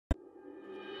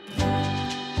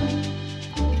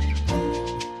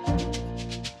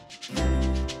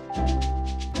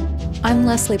I'm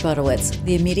Leslie Budewitz,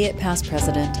 the immediate past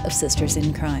president of Sisters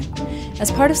in Crime. As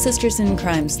part of Sisters in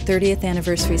Crime's 30th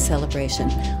anniversary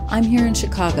celebration, I'm here in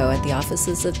Chicago at the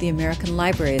offices of the American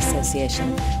Library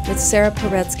Association with Sara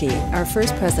Paretsky, our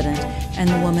first president, and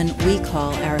the woman we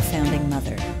call our founding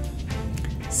mother.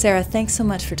 Sara, thanks so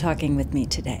much for talking with me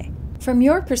today. From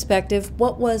your perspective,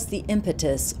 what was the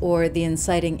impetus or the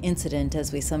inciting incident,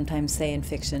 as we sometimes say in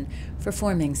fiction, for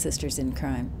forming Sisters in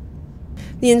Crime?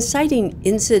 The inciting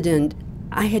incident,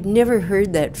 I had never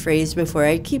heard that phrase before.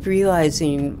 I keep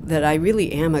realizing that I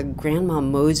really am a Grandma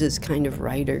Moses kind of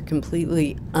writer,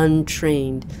 completely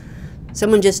untrained.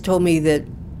 Someone just told me that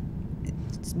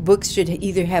books should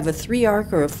either have a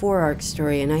 3-arc or a 4-arc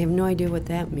story, and I have no idea what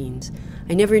that means.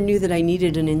 I never knew that I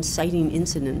needed an inciting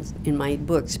incident in my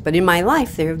books, but in my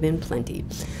life there have been plenty.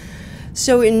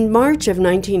 So in March of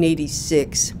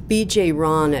 1986, B.J.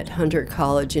 Ron at Hunter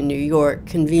College in New York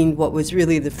convened what was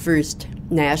really the first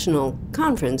national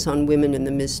conference on women in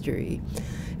the mystery.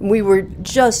 We were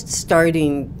just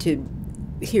starting to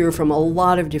hear from a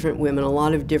lot of different women, a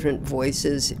lot of different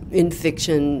voices in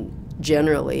fiction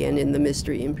generally and in the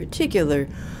mystery in particular,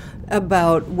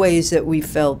 about ways that we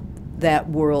felt that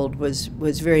world was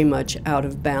very much out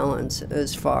of balance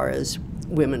as far as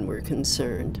women were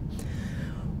concerned.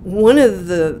 One of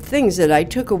the things that I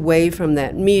took away from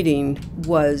that meeting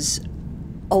was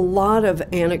a lot of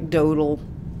anecdotal,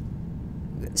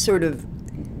 sort of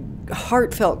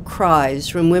heartfelt cries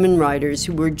from women writers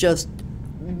who were just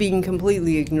being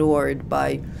completely ignored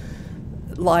by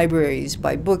libraries,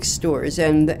 by bookstores,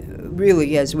 and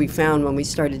really, as we found when we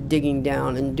started digging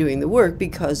down and doing the work,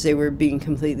 because they were being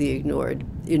completely ignored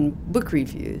in book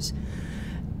reviews.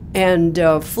 And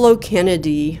Flo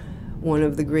Kennedy, one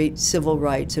of the great civil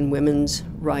rights and women's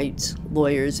rights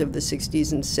lawyers of the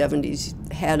 60s and 70s,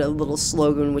 had a little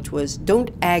slogan which was, "Don't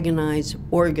agonize,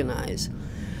 organize."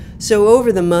 So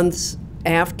over the months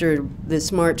after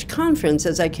this March conference,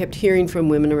 as I kept hearing from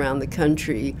women around the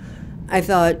country, I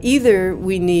thought either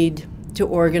we need to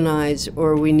organize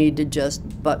or we need to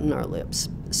just button our lips.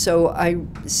 So I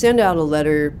sent out a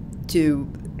letter to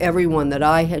everyone that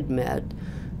I had met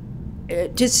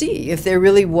to see if there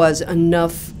really was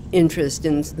enough interest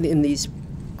in these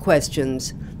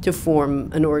questions to form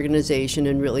an organization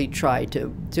and really try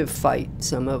to fight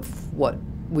some of what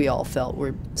we all felt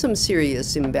were some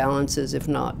serious imbalances, if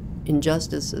not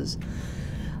injustices.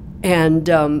 And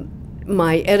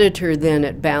my editor then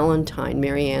at Ballantine,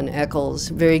 Marianne Eccles,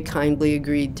 very kindly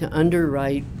agreed to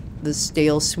underwrite the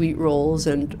stale sweet rolls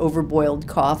and overboiled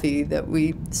coffee that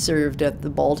we served at the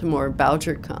Baltimore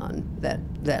BoucherCon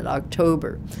that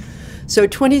October. So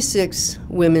 26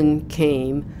 women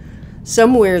came.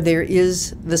 Somewhere there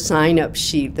is the sign-up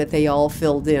sheet that they all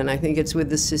filled in. I think it's with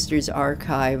the Sisters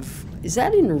Archive. Is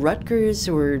that in Rutgers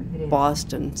or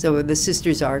Boston? So the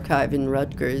Sisters Archive in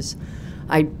Rutgers.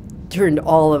 I turned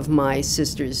all of my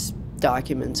sisters'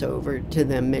 documents over to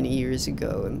them many years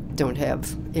ago and don't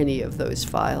have any of those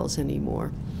files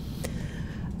anymore.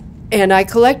 And I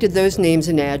collected those names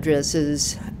and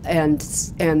addresses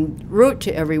and wrote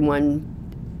to everyone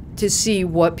to see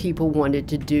what people wanted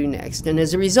to do next. And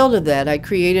as a result of that, I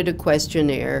created a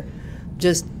questionnaire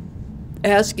just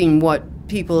asking what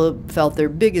people felt their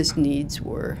biggest needs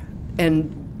were.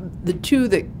 And the two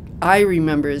that I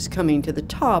remember as coming to the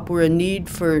top were a need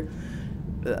for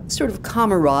sort of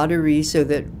camaraderie so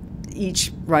that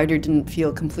each writer didn't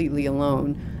feel completely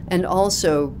alone, and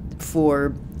also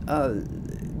for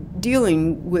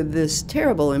dealing with this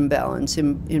terrible imbalance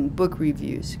in book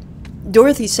reviews.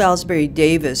 Dorothy Salisbury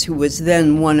Davis, who was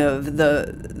then one of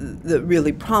the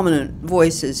really prominent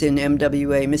voices in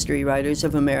MWA, Mystery Writers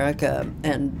of America,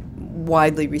 and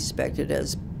widely respected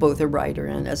as both a writer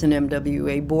and as an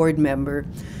MWA board member,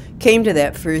 came to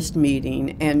that first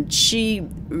meeting, and she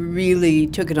really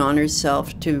took it on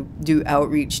herself to do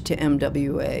outreach to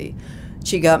MWA.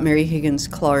 She got Mary Higgins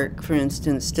Clark, for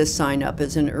instance, to sign up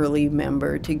as an early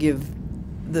member to give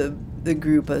the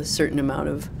group a certain amount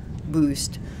of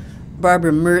boost.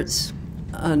 Barbara Mertz,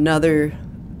 another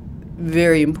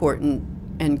very important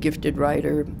and gifted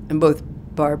writer, and both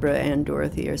Barbara and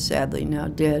Dorothy are sadly now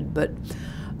dead, but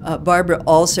Barbara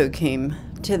also came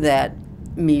to that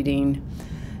meeting.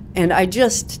 And I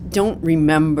just don't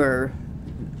remember,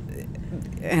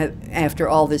 after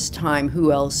all this time,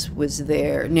 who else was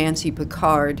there. Nancy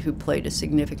Picard, who played a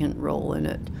significant role in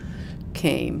it,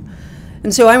 came.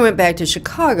 And so I went back to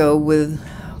Chicago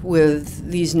with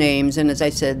these names, and as I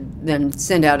said, then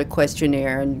sent out a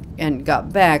questionnaire and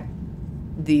got back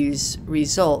these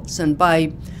results. And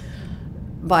by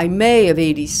May of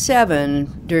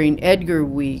 '87, during Edgar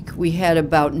Week, we had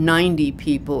about 90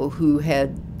 people who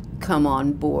had come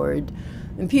on board,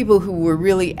 and people who were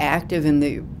really active in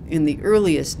the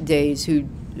earliest days who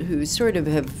sort of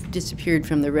have disappeared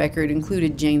from the record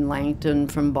included Jane Langton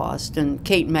from Boston.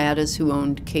 Kate Mattis, who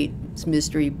owned Kate's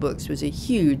Mystery Books, was a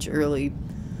huge early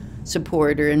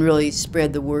supporter and really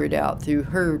spread the word out through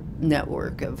her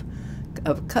network of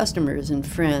customers and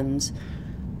friends.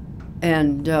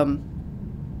 And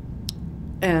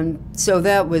so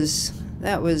that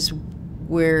was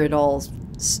where it all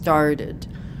started.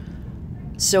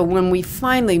 So when we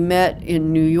finally met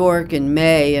in New York in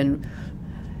May, and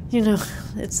you know,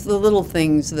 it's the little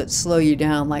things that slow you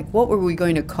down, like what were we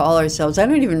going to call ourselves? I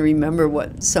don't even remember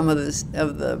what some of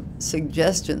the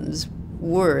suggestions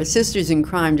were. Sisters in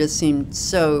Crime just seemed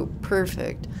so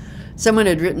perfect. Someone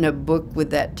had written a book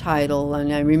with that title,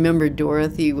 and I remember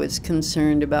Dorothy was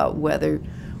concerned about whether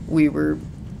we were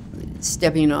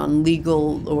stepping on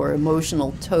legal or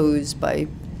emotional toes by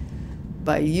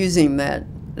using that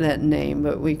name,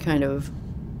 but we kind of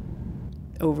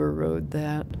overrode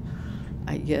that,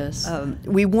 I guess.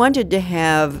 We wanted to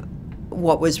have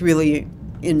what was really,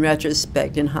 in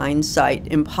retrospect, in hindsight,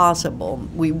 impossible.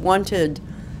 We wanted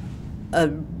a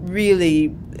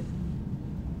really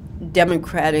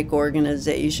democratic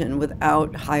organization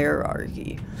without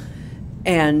hierarchy.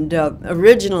 And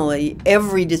originally,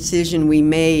 every decision we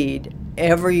made,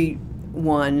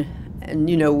 everyone, and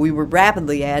you know, we were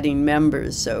rapidly adding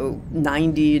members, so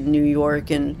 90 in New York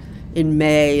in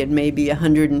May, and maybe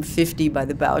 150 by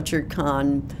the Boucher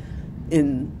Con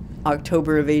in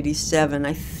October of '87.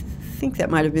 I think that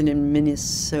might have been in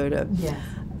Minnesota.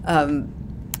 Yeah.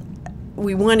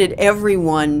 We wanted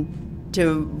everyone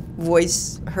to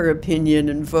voice her opinion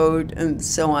and vote and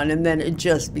so on, and then it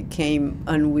just became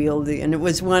unwieldy. And it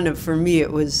was for me,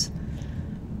 it was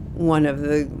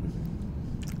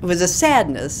a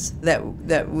sadness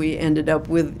that we ended up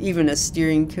with even a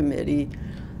steering committee.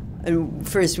 And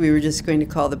first we were just going to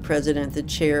call the president the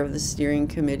chair of the steering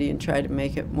committee and try to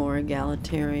make it more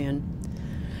egalitarian.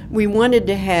 We wanted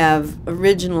to have,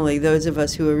 originally, those of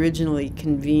us who originally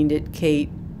convened it, Kate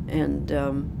and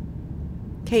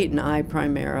I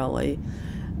primarily,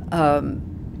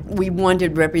 we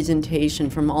wanted representation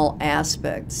from all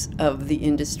aspects of the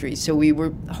industry. So we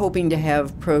were hoping to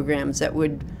have programs that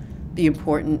would be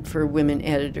important for women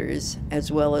editors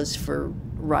as well as for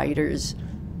writers,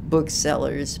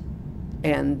 booksellers,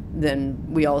 and then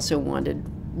we also wanted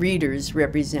readers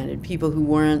represented, people who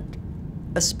weren't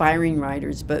aspiring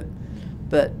writers but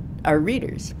are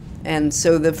readers. And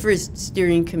so the first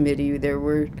steering committee, there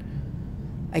were,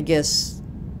 I guess,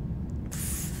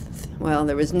 well,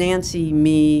 there was Nancy,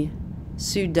 me,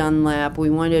 Sue Dunlap. We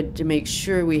wanted to make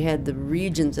sure we had the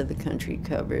regions of the country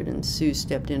covered, and Sue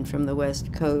stepped in from the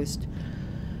West Coast.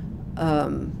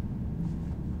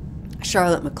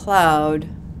 Charlotte McLeod,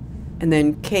 and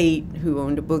then Kate, who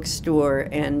owned a bookstore,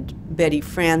 and Betty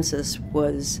Francis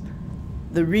was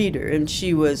the reader, and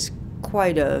she was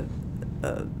quite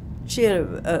she had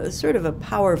a sort of a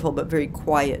powerful but very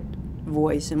quiet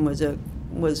voice, and was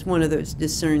one of those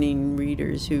discerning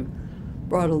readers who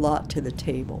brought a lot to the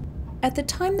table. At the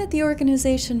time that the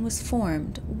organization was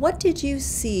formed, what did you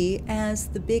see as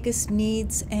the biggest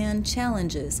needs and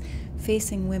challenges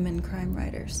facing women crime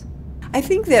writers? I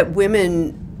think that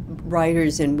women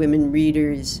writers and women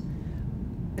readers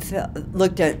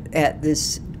looked at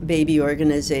this baby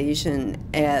organization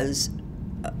as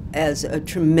a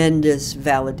tremendous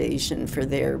validation for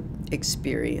their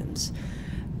experience.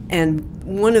 And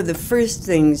one of the first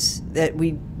things that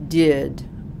we did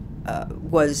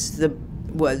was the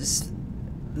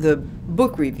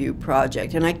book review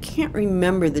project, and I can't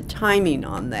remember the timing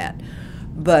on that,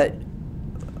 but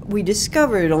we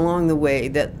discovered along the way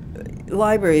that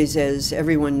libraries, as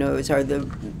everyone knows,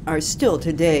 are still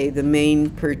today the main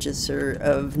purchaser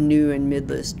of new and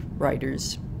mid-list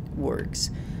writers' works.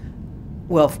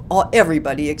 Well,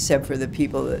 everybody except for the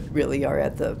people that really are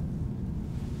at the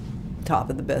top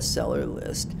of the bestseller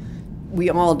list. We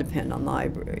all depend on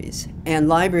libraries, and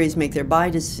libraries make their buy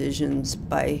decisions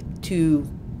by 2,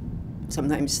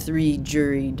 sometimes 3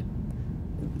 juried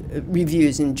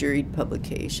reviews in juried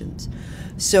publications.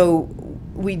 So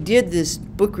we did this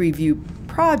book review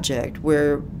project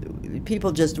where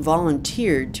people just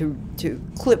volunteered to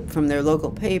clip from their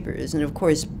local papers, and of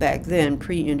course back then,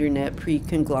 pre-internet,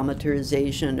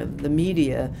 pre-conglomeratization of the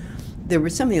media, there were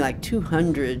something like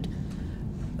 200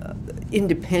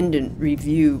 independent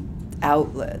review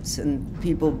outlets, and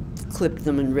people clipped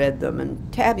them and read them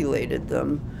and tabulated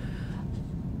them.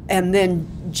 And then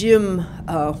Jim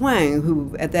Huang,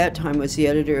 who at that time was the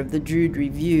editor of the Drood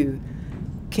Review,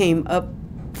 came up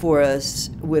for us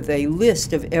with a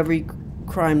list of every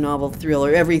crime novel,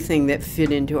 thriller, everything that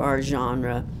fit into our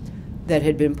genre that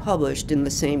had been published in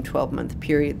the same 12-month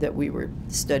period that we were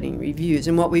studying reviews.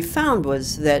 And what we found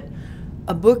was that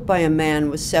a book by a man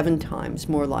was 7 times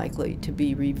more likely to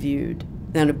be reviewed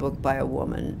than a book by a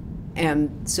woman.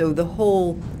 And so the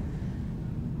whole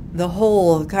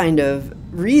kind of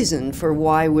reason for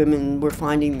why women were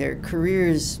finding their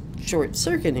careers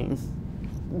short-circuiting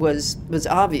was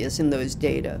obvious in those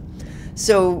data.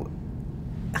 So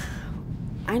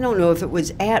I don't know if it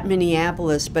was at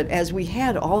Minneapolis, but as we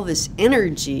had all this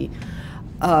energy,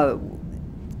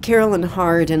 Carolyn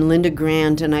Hart and Linda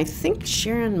Grant, and I think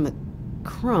Sharon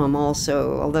McCrum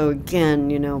also, although again,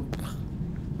 you know,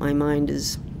 my mind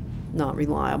is not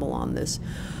reliable on this,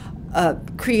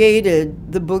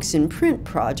 created the Books in Print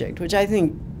project, which I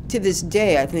think, to this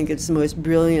day, I think it's the most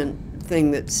brilliant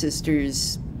thing that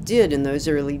Sisters did in those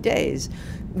early days.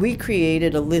 We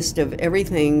created a list of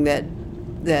everything that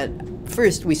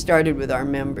first we started with our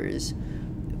members,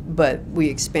 but we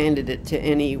expanded it to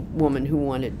any woman who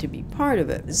wanted to be part of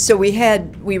it. So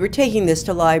we were taking this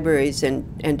to libraries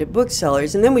and to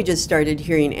booksellers, and then we just started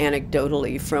hearing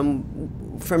anecdotally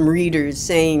from readers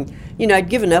saying, you know, I'd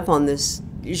given up on this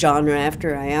genre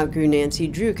after I outgrew Nancy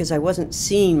Drew because I wasn't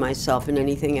seeing myself in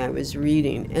anything I was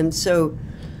reading. And so,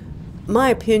 my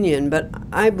opinion, but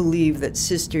I believe that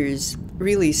Sisters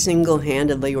really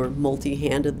single-handedly or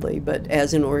multi-handedly, but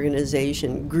as an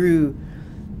organization, grew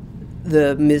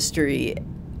the mystery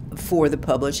for the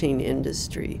publishing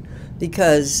industry.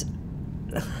 Because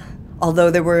although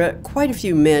there were quite a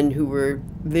few men who were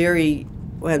very,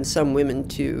 and some women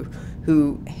too,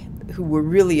 who were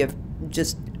really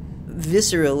just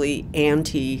viscerally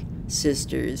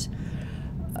anti-Sisters,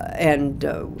 and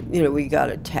you know, we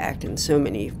got attacked in so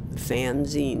many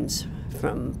fanzines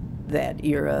from that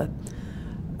era,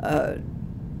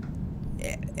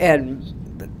 and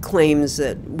claims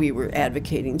that we were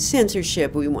advocating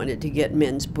censorship. We wanted to get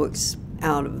men's books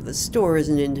out of the stores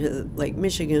and into Lake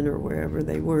Michigan or wherever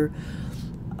they were.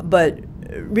 But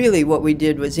really what we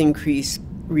did was increase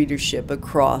readership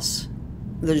across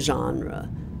the genre.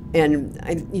 And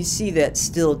you see that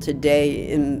still today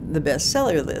in the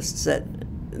bestseller lists, that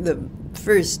the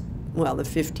first, well, the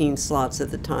 15 slots at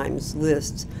the Times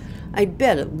lists, I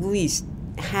bet at least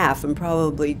half and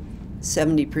probably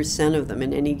 70% of them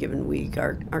in any given week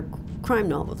are crime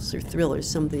novels or thrillers,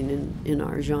 something in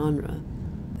our genre.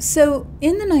 So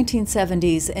in the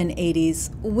 1970s and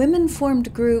 80s, women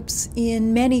formed groups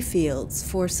in many fields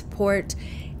for support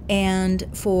and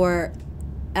for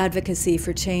advocacy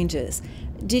for changes.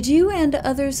 Did you and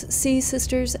others see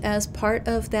Sisters as part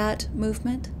of that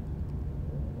movement?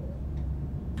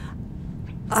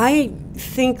 I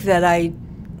think that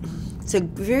it's a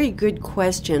very good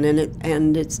question,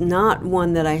 and it's not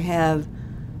one that I have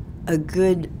a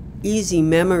good, easy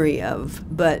memory of,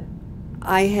 but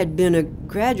I had been a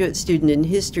graduate student in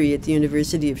history at the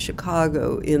University of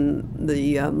Chicago in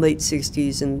the late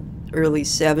 60s and early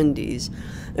 70s,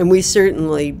 and we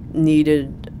certainly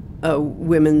needed a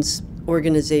women's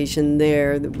organization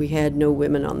there. We had no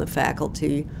women on the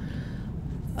faculty.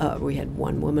 We had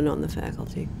one woman on the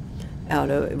faculty out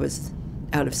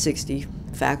of 60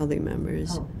 faculty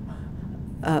members.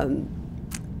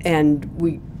 And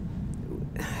we,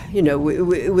 you know,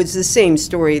 it was the same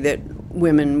story that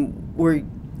women were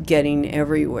getting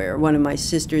everywhere. One of my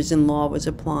sisters-in-law was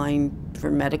applying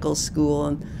for medical school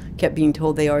and kept being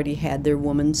told they already had their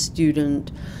woman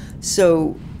student.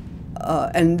 So,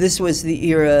 and this was the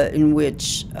era in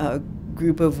which a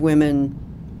group of women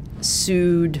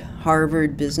sued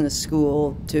Harvard Business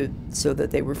School so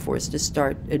that they were forced to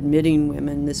start admitting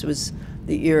women. This was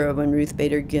the era when Ruth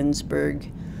Bader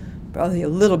Ginsburg, probably a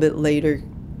little bit later,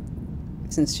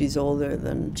 since she's older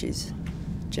than she's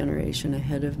a generation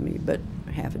ahead of me, but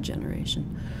half a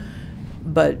generation.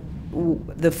 But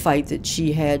the fight that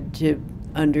she had to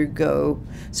undergo.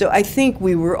 So I think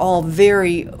we were all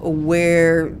very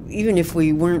aware, even if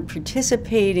we weren't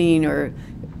participating, or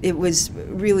it was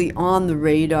really on the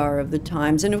radar of the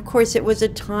times. And of course it was a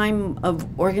time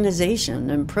of organization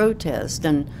and protest,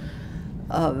 and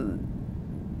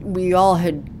we all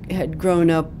had grown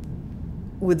up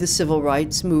with the civil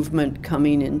rights movement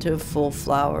coming into full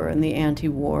flower and the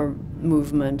anti-war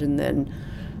movement, and then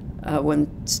when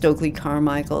Stokely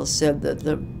Carmichael said that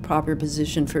the proper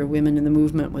position for women in the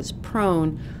movement was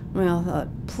prone, well, I thought,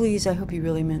 please, I hope he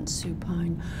really meant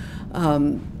supine.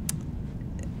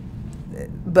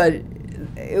 But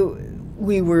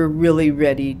we were really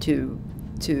ready to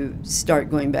start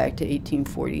going back to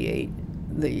 1848,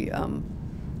 the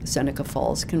Seneca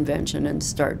Falls Convention, and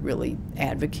start really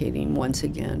advocating once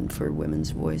again for women's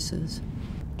voices.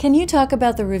 Can you talk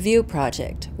about the review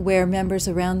project, where members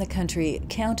around the country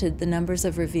counted the numbers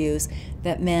of reviews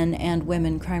that men and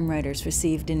women crime writers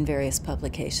received in various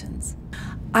publications?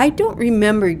 I don't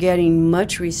remember getting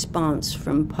much response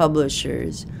from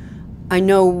publishers. I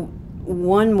know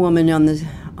one woman in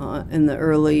the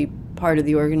early part of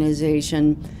the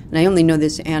organization, and I only know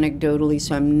this anecdotally,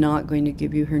 so I'm not going to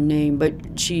give you her name,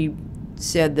 but she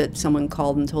said that someone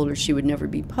called and told her she would never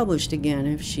be published again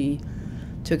if she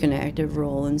took an active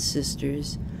role in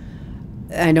Sisters.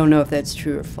 I don't know if that's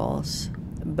true or false,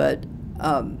 but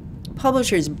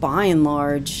publishers, by and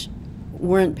large,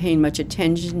 weren't paying much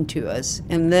attention to us.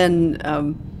 And then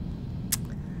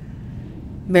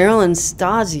Marilyn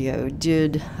Stasio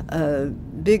did a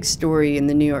big story in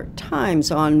the New York Times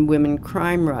on women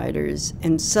crime writers,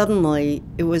 and suddenly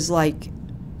it was like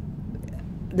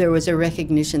there was a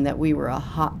recognition that we were a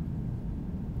hot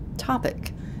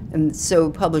topic. And so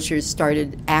publishers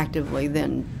started actively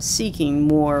then seeking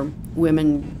more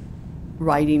women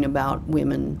writing about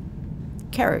women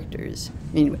characters,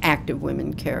 I mean active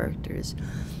women characters.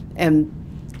 And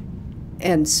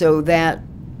so that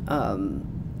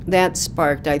that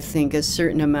sparked, I think, a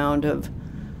certain amount of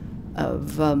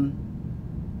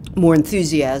more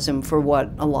enthusiasm for what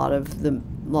a lot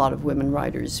of women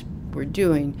writers were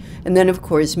doing. And then of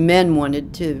course men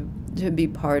wanted to be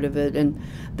part of it, and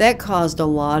that caused a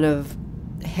lot of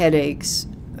headaches.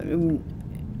 In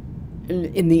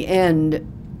the end,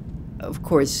 of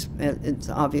course, it's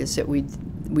obvious that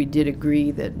we did agree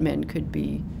that men could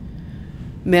be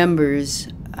members.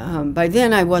 By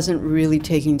then I wasn't really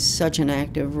taking such an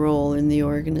active role in the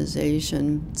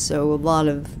organization, so a lot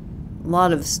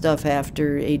of stuff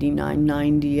after 89,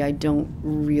 90 I don't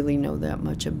really know that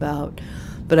much about.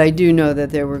 But I do know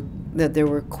that there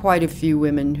were quite a few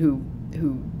women who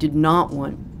did not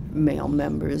want male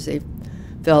members. They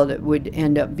felt it would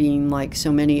end up being like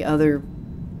so many other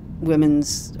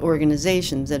women's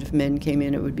organizations, that if men came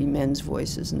in, it would be men's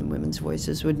voices and the women's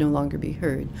voices would no longer be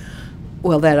heard.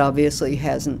 Well, that obviously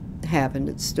hasn't happened.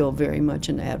 It's still very much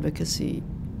an advocacy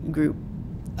group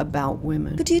about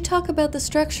women. Could you talk about the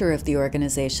structure of the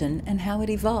organization and how it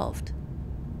evolved?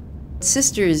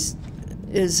 Sisters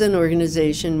is an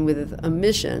organization with a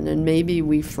mission, and maybe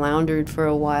we floundered for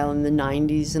a while in the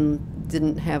 90s and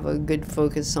didn't have a good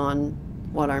focus on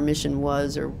what our mission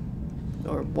was or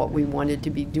what we wanted to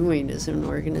be doing as an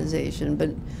organization.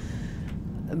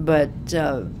 But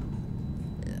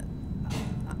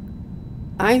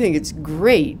I think it's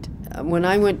great. When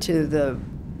I went to the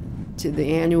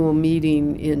annual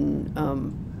meeting in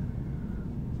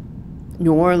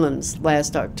New Orleans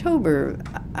last October,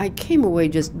 I came away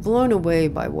just blown away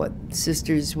by what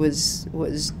Sisters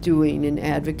was doing and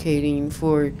advocating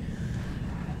for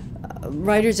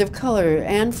writers of color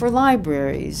and for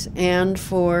libraries and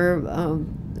for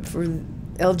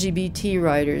LGBT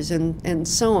writers and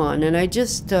so on. And I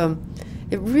just,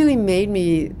 it really made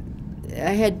me,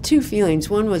 I had two feelings.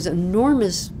 One was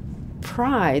enormous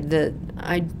pride that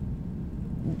I'd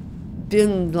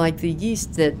been like the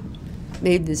yeast that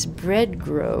made this bread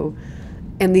grow,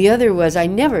 and the other was I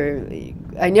never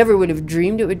would have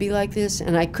dreamed it would be like this,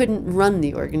 and I couldn't run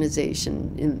the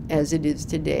organization as it is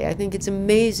today. I think it's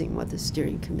amazing what the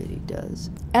steering committee does.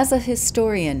 As a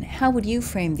historian, how would you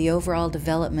frame the overall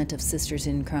development of Sisters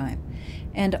in Crime?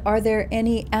 And are there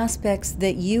any aspects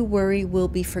that you worry will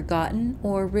be forgotten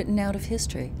or written out of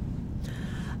history?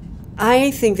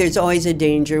 I think there's always a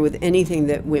danger with anything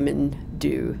that women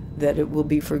do, that it will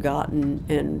be forgotten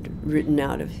and written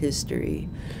out of history.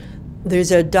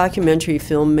 There's a documentary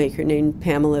filmmaker named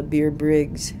Pamela Beer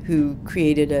Briggs who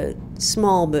created a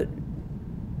small but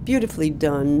beautifully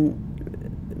done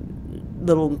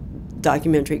little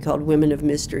documentary called Women of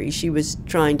Mystery. She was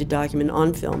trying to document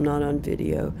on film, not on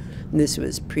video, and this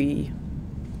was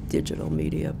pre-digital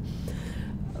media.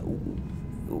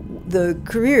 The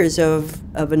careers of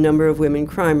a number of women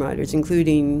crime writers,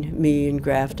 including me and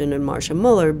Grafton and Marcia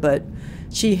Muller, but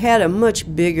she had a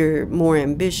much bigger, more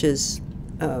ambitious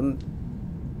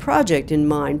project in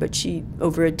mind, but she,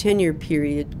 over a 10-year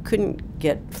period, couldn't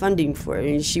get funding for it.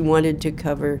 And she wanted to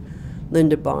cover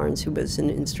Linda Barnes, who was an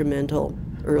instrumental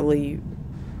early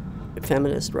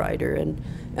feminist writer, and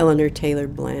Eleanor Taylor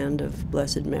Bland of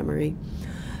blessed memory.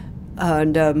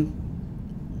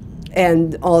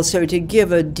 And also to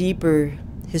give a deeper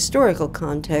historical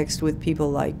context with people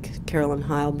like Carolyn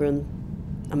Heilbrunn,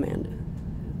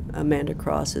 Amanda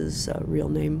Cross's real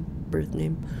name, birth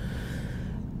name.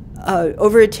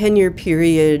 Over a 10-year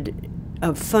period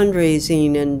of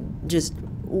fundraising and just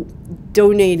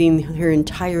donating her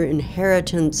entire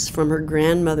inheritance from her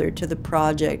grandmother to the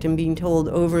project, and being told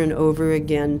over and over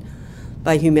again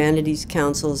by humanities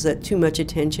councils that too much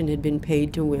attention had been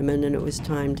paid to women and it was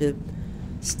time to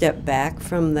step back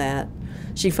from that.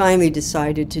 She finally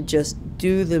decided to just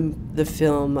do the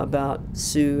film about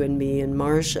Sue and me and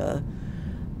Marcia,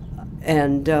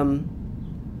 and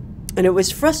it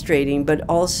was frustrating, but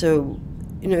also,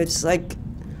 you know, it's like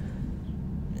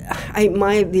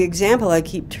the example I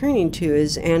keep turning to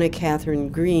is Anna Catherine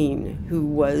Green, who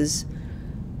was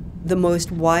the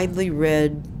most widely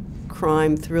read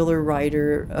crime thriller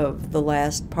writer of the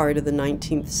last part of the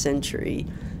 19th century.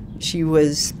 She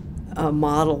was a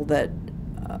model that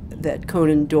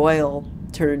Conan Doyle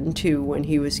turned to when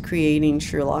he was creating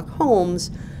Sherlock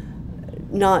Holmes,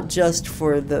 not just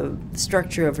for the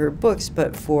structure of her books,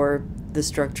 but for the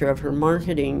structure of her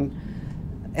marketing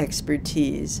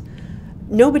expertise.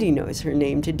 Nobody knows her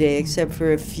name today except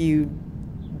for a few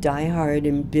diehard,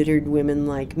 embittered women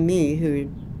like me who are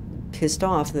pissed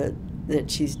off that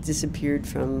she's disappeared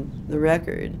from the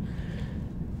record.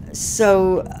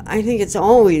 So I think it's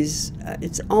always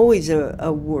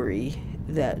a worry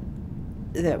that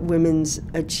women's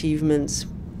achievements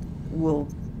will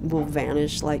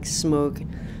vanish like smoke.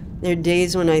 There are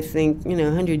days when I think,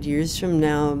 100 years from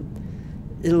now,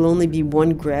 it'll only be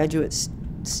one graduate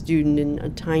student in a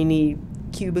tiny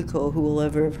cubicle who will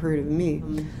ever have heard of me.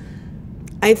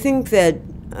 I think that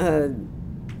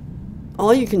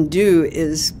all you can do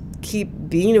is keep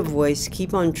being a voice,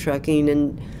 keep on trucking,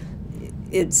 and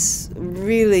it's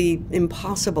really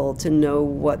impossible to know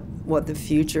what the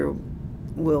future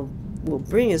will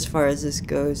bring as far as this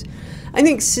goes. I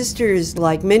think Sisters,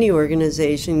 like many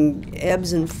organizations,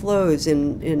 ebbs and flows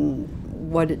in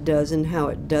what it does and how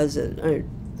it does it. I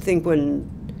think when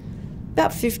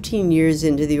about 15 years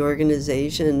into the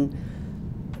organization,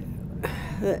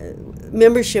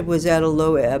 membership was at a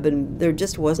low ebb and there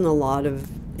just wasn't a lot of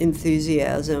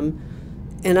enthusiasm.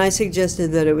 And I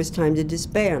suggested that it was time to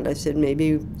disband. I said,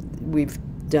 maybe we've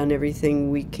done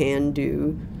everything we can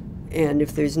do, and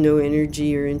if there's no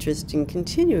energy or interest in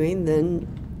continuing, then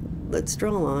let's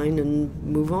draw a line and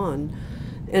move on.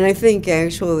 And I think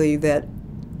actually that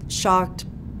shocked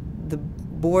the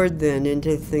board then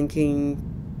into thinking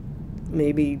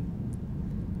maybe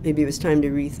it was time to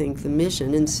rethink the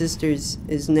mission. And Sisters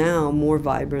is now more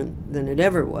vibrant than it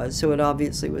ever was, so it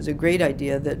obviously was a great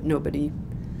idea that nobody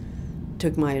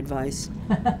took my advice.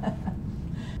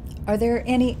 Are there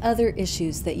any other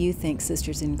issues that you think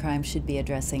Sisters in Crime should be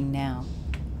addressing now?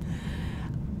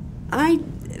 I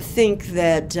think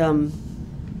that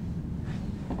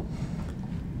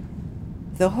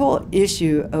the whole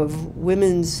issue of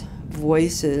women's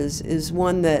voices is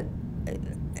one that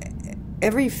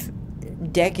every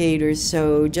decade or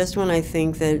so, just when I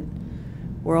think that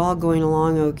we're all going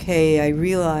along okay, I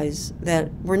realize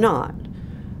that we're not.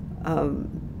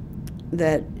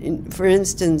 For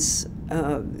instance,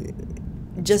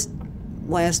 just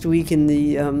last week in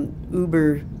the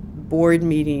Uber board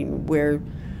meeting, where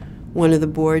one of the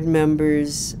board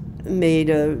members made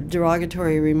a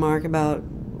derogatory remark about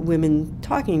women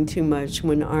talking too much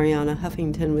when Arianna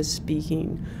Huffington was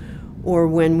speaking, or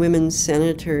when women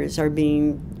senators are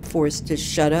being forced to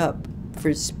shut up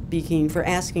for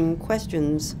asking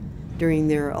questions during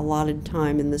their allotted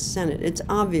time in the Senate. It's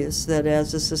obvious that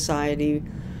as a society,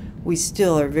 we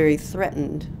still are very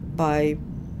threatened by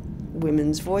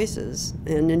women's voices.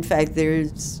 And in fact,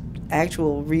 there's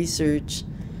actual research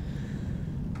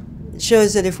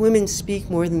shows that if women speak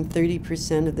more than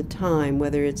 30% of the time,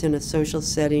 whether it's in a social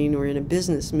setting or in a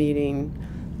business meeting,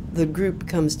 the group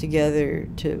comes together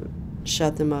to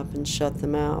shut them up and shut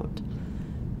them out.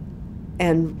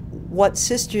 And what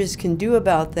Sisters can do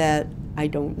about that, I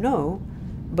don't know.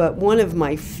 But one of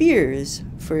my fears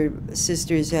for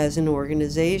Sisters as an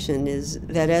organization is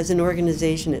that as an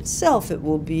organization itself, it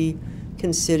will be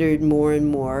considered more and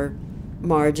more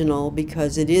marginal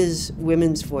because it is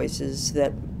women's voices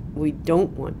that we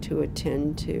don't want to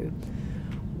attend to.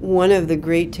 One of the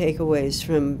great takeaways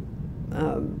from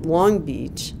Long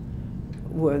Beach,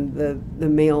 when the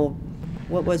male,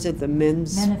 what was it, the Men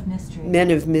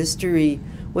of Mystery,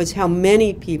 was how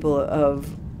many people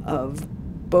of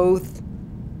both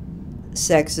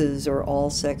sexes or all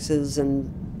sexes and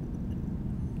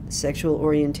sexual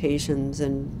orientations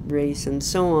and race and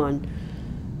so on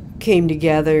came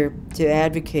together to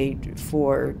advocate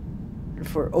for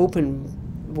open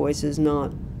voices,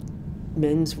 not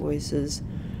men's voices.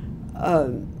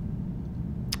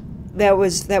 That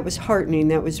was heartening,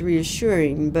 that was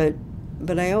reassuring, but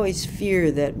I always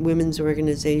fear that women's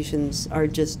organizations are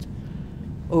just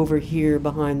over here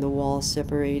behind the wall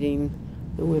separating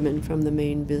the women from the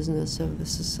main business of the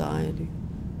society.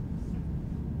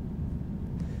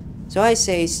 So I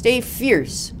say, stay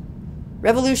fierce.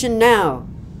 Revolution now.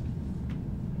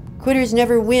 Quitters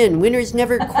never win. Winners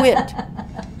never quit.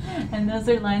 And those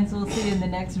are lines we'll see in the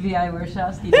next V.I.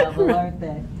 Warshawski novel, aren't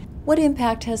they? What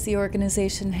impact has the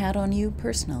organization had on you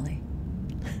personally?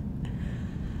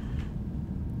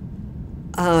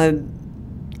 I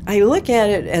look at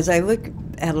it as I look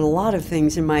at a lot of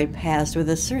things in my past with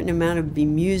a certain amount of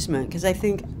bemusement, because I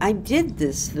think I did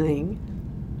this thing.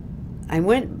 I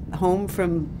went home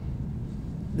from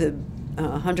the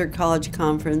Hunter College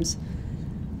conference.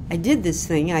 I did this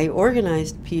thing. I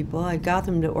organized people. I got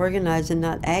them to organize and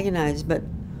not agonize, but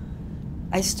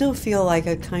I still feel like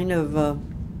a kind of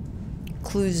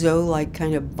Clouseau-like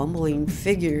kind of bumbling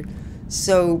figure.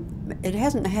 So it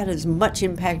hasn't had as much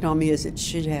impact on me as it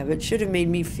should have. It should have made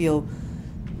me feel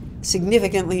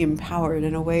significantly empowered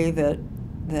in a way that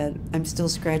I'm still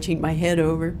scratching my head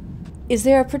over. Is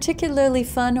there a particularly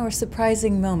fun or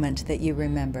surprising moment that you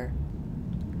remember?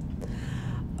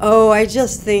 Oh, I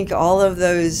just think all of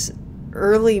those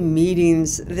early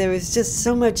meetings, there was just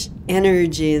so much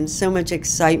energy and so much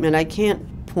excitement. I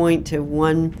can't point to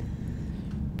one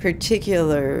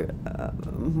particular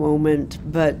moment,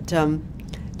 but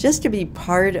just to be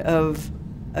part of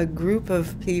a group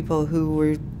of people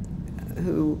who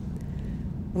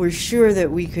were sure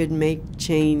that we could make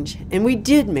change, and we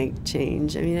did make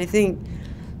change. I mean, I think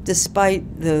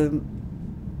despite the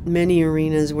many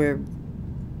arenas where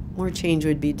more change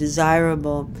would be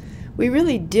desirable, we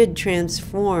really did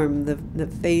transform the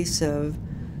face of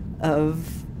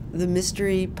the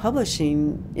mystery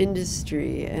publishing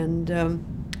industry, and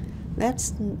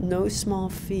that's no small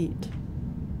feat.